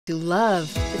You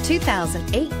love the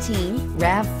 2018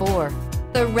 RAV4.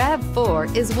 The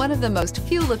RAV4 is one of the most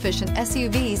fuel-efficient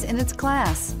SUVs in its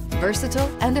class. Versatile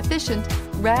and efficient,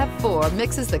 RAV4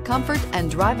 mixes the comfort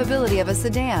and drivability of a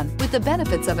sedan with the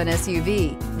benefits of an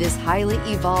SUV. This highly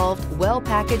evolved,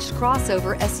 well-packaged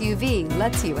crossover SUV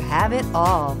lets you have it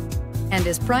all and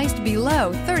is priced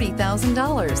below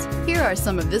 $30,000. Here are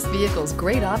some of this vehicle's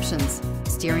great options: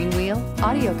 steering wheel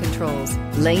audio controls,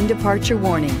 lane departure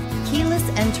warning, keyless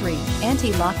entry,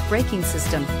 anti-lock braking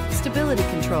system, stability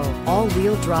control,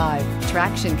 all-wheel drive,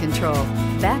 traction control,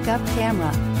 backup camera,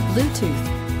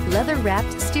 Bluetooth,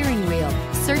 leather-wrapped steering wheel.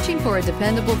 Searching for a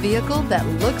dependable vehicle that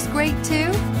looks great too?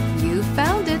 You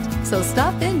found it, so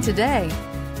stop in today.